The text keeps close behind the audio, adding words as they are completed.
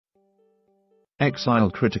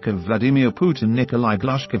Exiled critic of Vladimir Putin Nikolai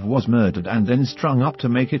Glushkov was murdered and then strung up to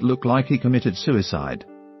make it look like he committed suicide.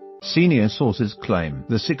 Senior sources claim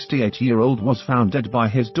the 68-year-old was found dead by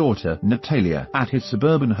his daughter Natalia at his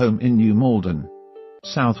suburban home in New Malden,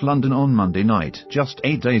 South London on Monday night, just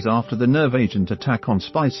 8 days after the nerve agent attack on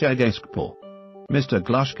spy Sergei Skripal. Mr.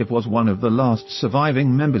 Glushkov was one of the last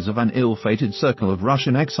surviving members of an ill-fated circle of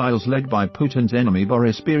Russian exiles led by Putin's enemy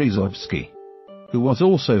Boris Berezovsky, who was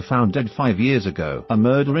also found dead 5 years ago. A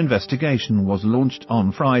murder investigation was launched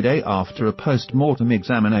on Friday after a post-mortem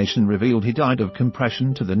examination revealed he died of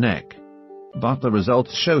compression to the neck. But the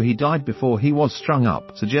results show he died before he was strung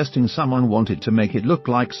up, suggesting someone wanted to make it look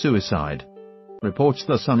like suicide. Reports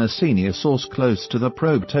The Sun, a senior source close to the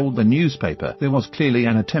probe, told the newspaper there was clearly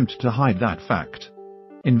an attempt to hide that fact.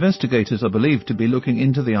 Investigators are believed to be looking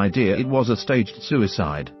into the idea it was a staged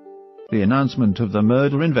suicide. The announcement of the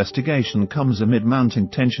murder investigation comes amid mounting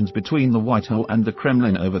tensions between the Whitehall and the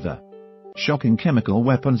Kremlin over the shocking chemical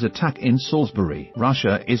weapons attack in Salisbury.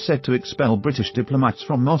 Russia is set to expel British diplomats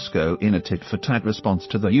from Moscow in a tit-for-tat response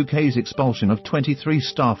to the UK's expulsion of 23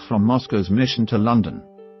 staff from Moscow's mission to London,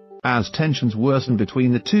 as tensions worsen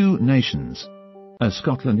between the two nations. A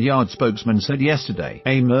Scotland Yard spokesman said yesterday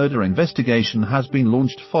a murder investigation has been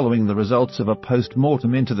launched following the results of a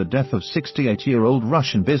post-mortem into the death of 68-year-old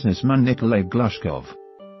Russian businessman Nikolai Glushkov.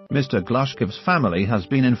 Mr. Glushkov's family has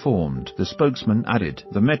been informed, the spokesman added.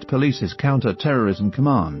 The Met Police's Counter-Terrorism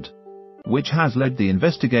Command, which has led the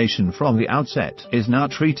investigation from the outset, is now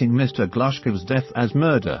treating Mr. Glushkov's death as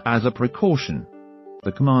murder as a precaution.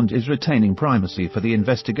 The command is retaining primacy for the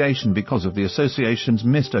investigation because of the associations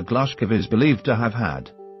Mr. Glushkov is believed to have had.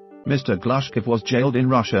 Mr. Glushkov was jailed in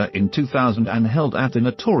Russia in 2000 and held at the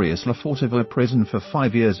notorious Lefortovo prison for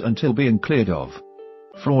 5 years until being cleared of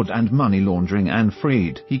fraud and money laundering and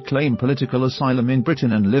freed. He claimed political asylum in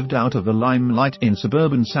Britain and lived out of the limelight in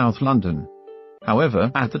suburban South London.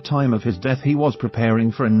 However, at the time of his death he was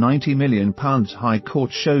preparing for a £90 million High Court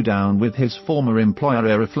showdown with his former employer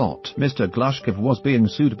Aeroflot. Mr. Glushkov was being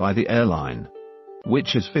sued by the airline,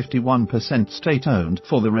 which is 51% state-owned,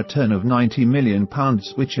 for the return of £90 million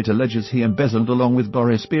which it alleges he embezzled along with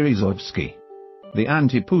Boris Berezovsky, the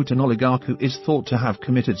anti-Putin oligarch who is thought to have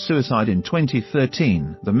committed suicide in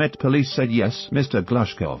 2013. The Met Police said yes, Mr.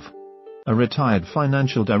 Glushkov, a retired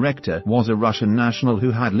financial director, was a Russian national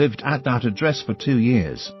who had lived at that address for 2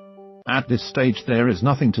 years. At this stage there is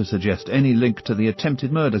nothing to suggest any link to the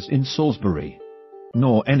attempted murders in Salisbury,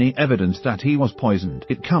 nor any evidence that he was poisoned.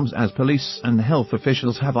 It comes as police and health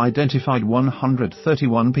officials have identified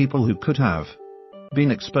 131 people who could have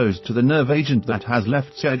been exposed to the nerve agent that has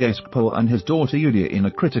left Sergei Skripal and his daughter Yulia in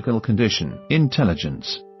a critical condition.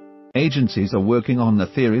 Intelligence agencies are working on the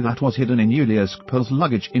theory that was hidden in Yulia Skripal's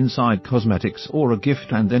luggage inside cosmetics or a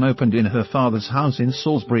gift and then opened in her father's house in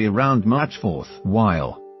Salisbury around March 4.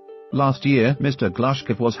 While last year Mr.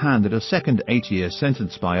 Glushkov was handed a second 8-year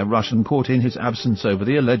sentence by a Russian court in his absence over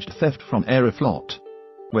the alleged theft from Aeroflot,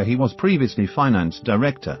 where he was previously finance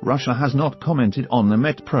director. Russia has not commented on the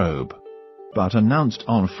Met probe, but announced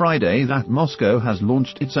on Friday that Moscow has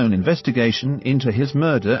launched its own investigation into his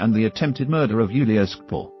murder and the attempted murder of Yulia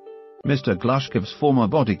Skripal. Mr. Glushkov's former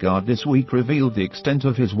bodyguard this week revealed the extent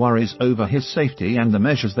of his worries over his safety and the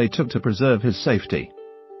measures they took to preserve his safety.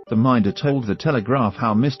 The Minder told The Telegraph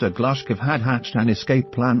how Mr. Glushkov had hatched an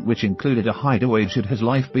escape plan which included a hideaway should his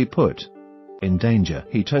life be put in danger.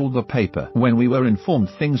 He told the paper, "When we were informed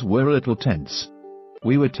things were a little tense.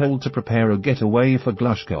 We were told to prepare a getaway for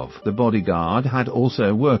Glushkov." The bodyguard had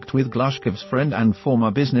also worked with Glushkov's friend and former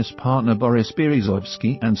business partner Boris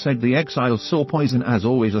Berezovsky and said the exiles saw poison as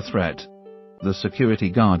always a threat. The security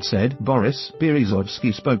guard said Boris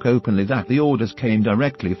Berezovsky spoke openly that the orders came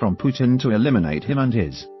directly from Putin to eliminate him and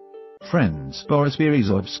his friends. Boris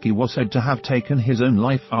Berezovsky was said to have taken his own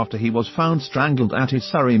life after he was found strangled at his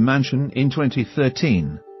Surrey mansion in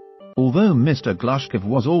 2013. Although Mr. Glushkov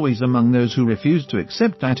was always among those who refused to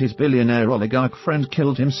accept that his billionaire oligarch friend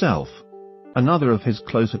killed himself. Another of his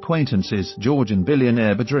close acquaintances, Georgian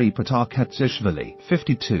billionaire Badri Patarkatsishvili,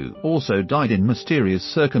 52, also died in mysterious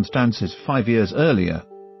circumstances 5 years earlier.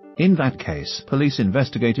 In that case, police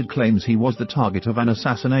investigated claims he was the target of an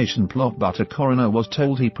assassination plot, but a coroner was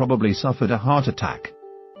told he probably suffered a heart attack.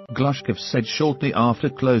 Glushkov said shortly after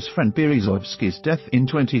close friend Berezovsky's death in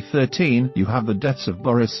 2013, "You have the deaths of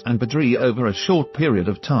Boris and Badri over a short period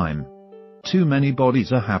of time. Too many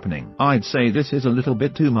bodies are happening. I'd say this is a little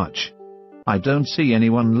bit too much. I don't see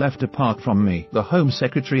anyone left apart from me." The Home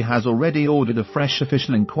Secretary has already ordered a fresh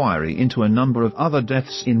official inquiry into a number of other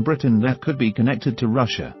deaths in Britain that could be connected to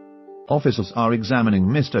Russia. Officers are examining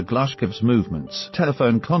Mr. Glushkov's movements,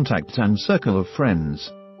 telephone contacts and circle of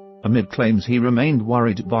friends, amid claims he remained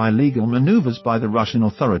worried by illegal maneuvers by the Russian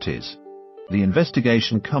authorities. The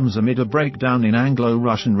investigation comes amid a breakdown in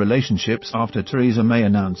Anglo-Russian relationships after Theresa May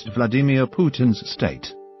announced Vladimir Putin's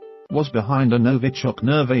state was behind a Novichok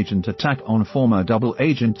nerve agent attack on former double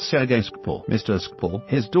agent Sergei Skripal, Mr. Skripal,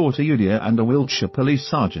 his daughter Yulia and a Wiltshire police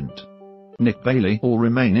sergeant, Nick Bailey, all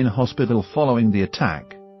remain in hospital following the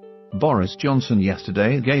attack. Boris Johnson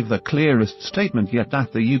yesterday gave the clearest statement yet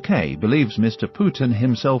that the UK believes Mr. Putin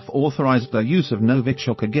himself authorized the use of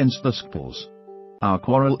Novichok against the Skripals. Our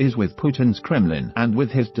quarrel is with Putin's Kremlin and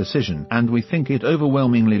with his decision, and we think it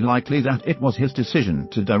overwhelmingly likely that it was his decision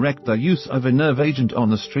to direct the use of a nerve agent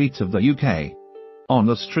on the streets of the UK. On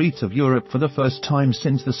the streets of Europe for the first time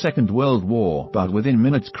since the Second World War, but within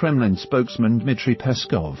minutes Kremlin spokesman Dmitry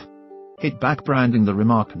Peskov hit back, branding the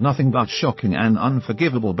remark nothing but shocking and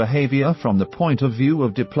unforgivable behavior from the point of view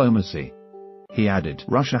of diplomacy. He added,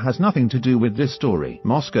 Russia has nothing to do with this story.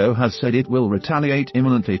 Moscow has said it will retaliate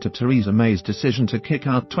imminently to Theresa May's decision to kick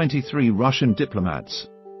out 23 Russian diplomats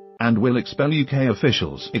and will expel UK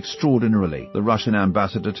officials. Extraordinarily, the Russian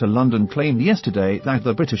ambassador to London claimed yesterday that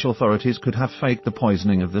the British authorities could have faked the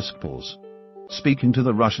poisoning of the Skripals. Speaking to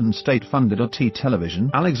the Russian state-funded RT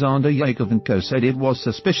television, Alexander Yakovenko said it was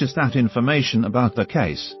suspicious that information about the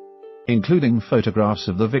case, including photographs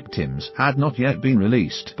of the victims, had not yet been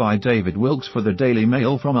released by David Wilkes for the Daily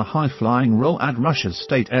Mail from a high-flying role at Russia's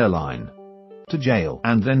state airline to jail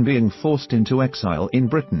and then being forced into exile in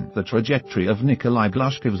Britain. The trajectory of Nikolai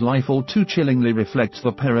Glushkov's life all too chillingly reflects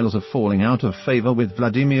the perils of falling out of favor with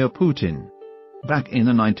Vladimir Putin. Back in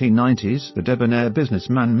the 1990s, the debonair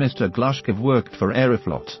businessman Mr. Glushkov worked for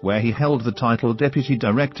Aeroflot, where he held the title Deputy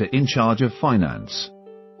Director in charge of finance,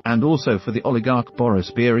 and also for the oligarch Boris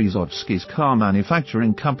Berezovsky's car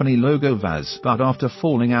manufacturing company Logovaz. But after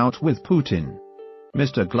falling out with Putin,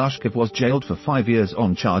 Mr. Glushkov was jailed for 5 years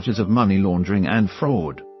on charges of money laundering and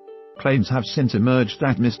fraud. Claims have since emerged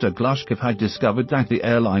that Mr. Glushkov had discovered that the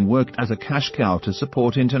airline worked as a cash cow to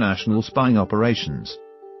support international spying operations.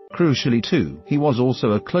 Crucially too, he was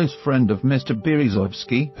also a close friend of Mr.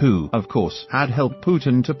 Berezovsky, who, of course, had helped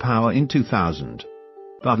Putin to power in 2000.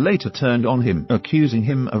 But later turned on him, accusing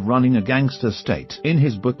him of running a gangster state. In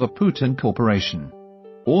his book The Putin Corporation,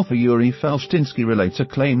 author Yuri Felshtinsky relates a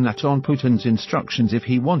claim that on Putin's instructions, if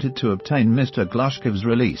he wanted to obtain Mr. Glushkov's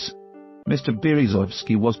release, Mr.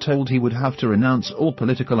 Berezovsky was told he would have to renounce all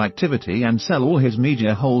political activity and sell all his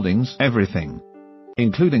media holdings, everything,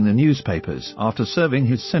 including the newspapers. After serving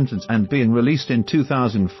his sentence and being released in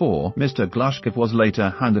 2004, Mr. Glushkov was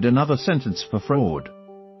later handed another sentence for fraud.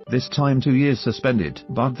 This time 2 years suspended,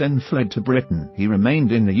 but then fled to Britain. He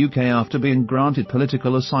remained in the UK after being granted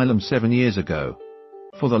political asylum 7 years ago.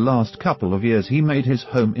 For the last couple of years he made his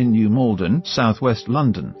home in New Malden, southwest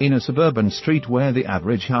London, in a suburban street where the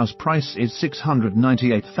average house price is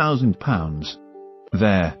 £698,000.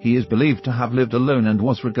 There, he is believed to have lived alone and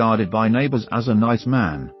was regarded by neighbours as a nice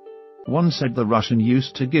man. One said the Russian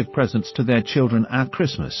used to give presents to their children at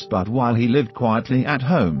Christmas, but while he lived quietly at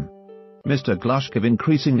home, Mr. Glushkov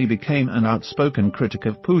increasingly became an outspoken critic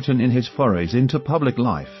of Putin in his forays into public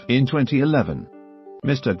life. In 2011,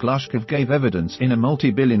 Mr. Glushkov gave evidence in a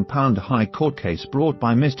multi-billion-pound high court case brought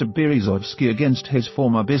by Mr. Berezovsky against his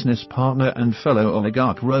former business partner and fellow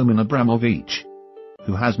oligarch Roman Abramovich,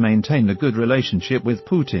 who has maintained a good relationship with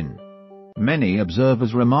Putin. Many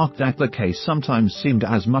observers remarked that the case sometimes seemed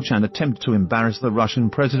as much an attempt to embarrass the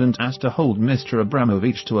Russian president as to hold Mr.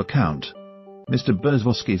 Abramovich to account. Mr.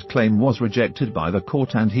 Berezovsky's claim was rejected by the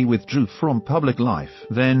court and he withdrew from public life.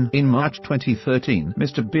 Then, in March 2013,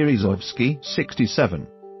 Mr. Berezovsky, 67,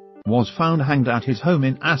 was found hanged at his home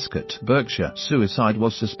in Ascot, Berkshire. Suicide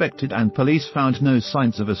was suspected and police found no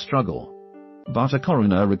signs of a struggle, but a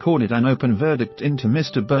coroner recorded an open verdict into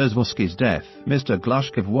Mr. Berezovsky's death. Mr.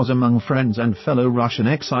 Glushkov was among friends and fellow Russian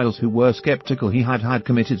exiles who were skeptical he had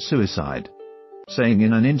committed suicide, saying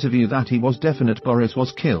in an interview that he was definite Boris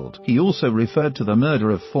was killed. He also referred to the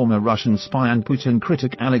murder of former Russian spy and Putin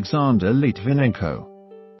critic Alexander Litvinenko,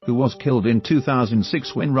 who was killed in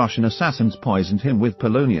 2006 when Russian assassins poisoned him with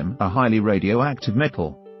polonium, a highly radioactive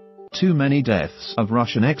metal. Too many deaths of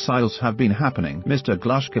Russian exiles have been happening, Mr.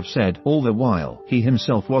 Glushkov said, all the while he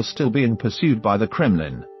himself was still being pursued by the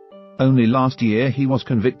Kremlin. Only last year he was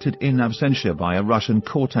convicted in absentia by a Russian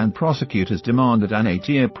court and prosecutors demanded an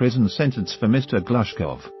 8-year prison sentence for Mr.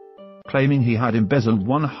 Glushkov, claiming he had embezzled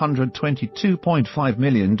 $122.5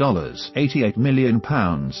 million, £88 million,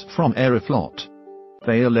 from Aeroflot.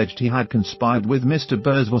 They alleged he had conspired with Mr.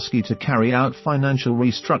 Berezovsky to carry out financial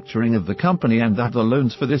restructuring of the company and that the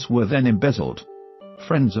loans for this were then embezzled.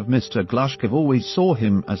 Friends of Mr. Glushkov always saw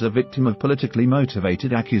him as a victim of politically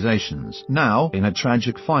motivated accusations. Now, in a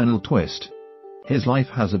tragic final twist, his life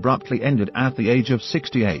has abruptly ended at the age of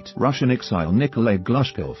 68. Russian exile Nikolai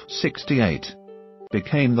Glushkov, 68,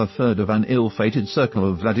 became the third of an ill-fated circle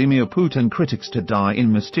of Vladimir Putin critics to die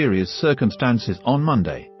in mysterious circumstances on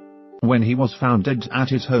Monday, when he was found dead at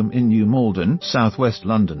his home in New Malden, southwest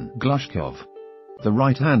London. Glushkov, the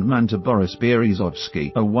right-hand man to Boris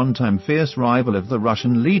Berezovsky, a one-time fierce rival of the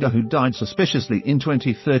Russian leader who died suspiciously in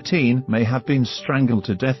 2013, may have been strangled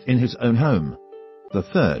to death in his own home. The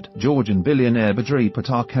third, Georgian billionaire Badri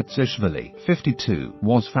Patarkatsishvili, 52,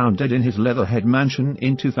 was found dead in his Leatherhead mansion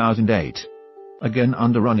in 2008. Again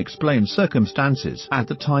under unexplained circumstances. At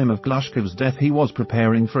the time of Glushkov's death he was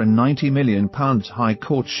preparing for a £90 million High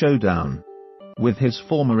Court showdown with his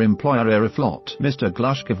former employer Aeroflot. Mr.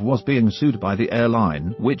 Glushkov was being sued by the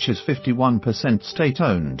airline, which is 51%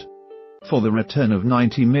 state-owned, for the return of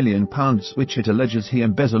 £90 million which it alleges he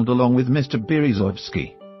embezzled along with Mr.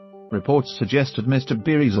 Berezovsky. Reports suggested Mr.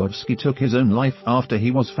 Berezovsky took his own life after he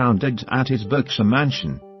was found dead at his Berkshire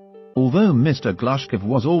mansion. Although Mr. Glushkov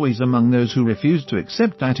was always among those who refused to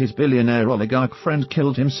accept that his billionaire oligarch friend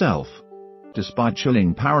killed himself, despite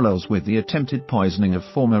chilling parallels with the attempted poisoning of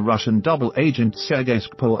former Russian double agent Sergei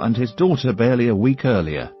Skripal and his daughter barely a week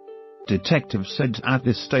earlier. Detectives said at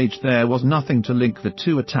this stage there was nothing to link the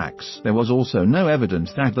two attacks. There was also no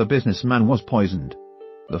evidence that the businessman was poisoned.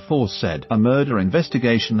 The force said a murder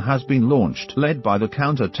investigation has been launched, led by the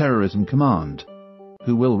Counter-Terrorism Command,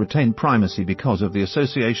 who will retain primacy because of the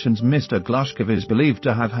associations Mr. Glushkov is believed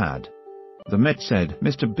to have had. The Met said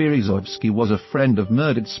Mr. Berezovsky was a friend of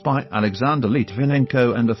murdered spy Alexander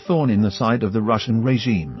Litvinenko and a thorn in the side of the Russian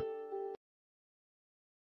regime.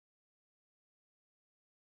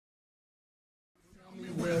 Tell me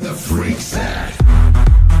where the freak's at.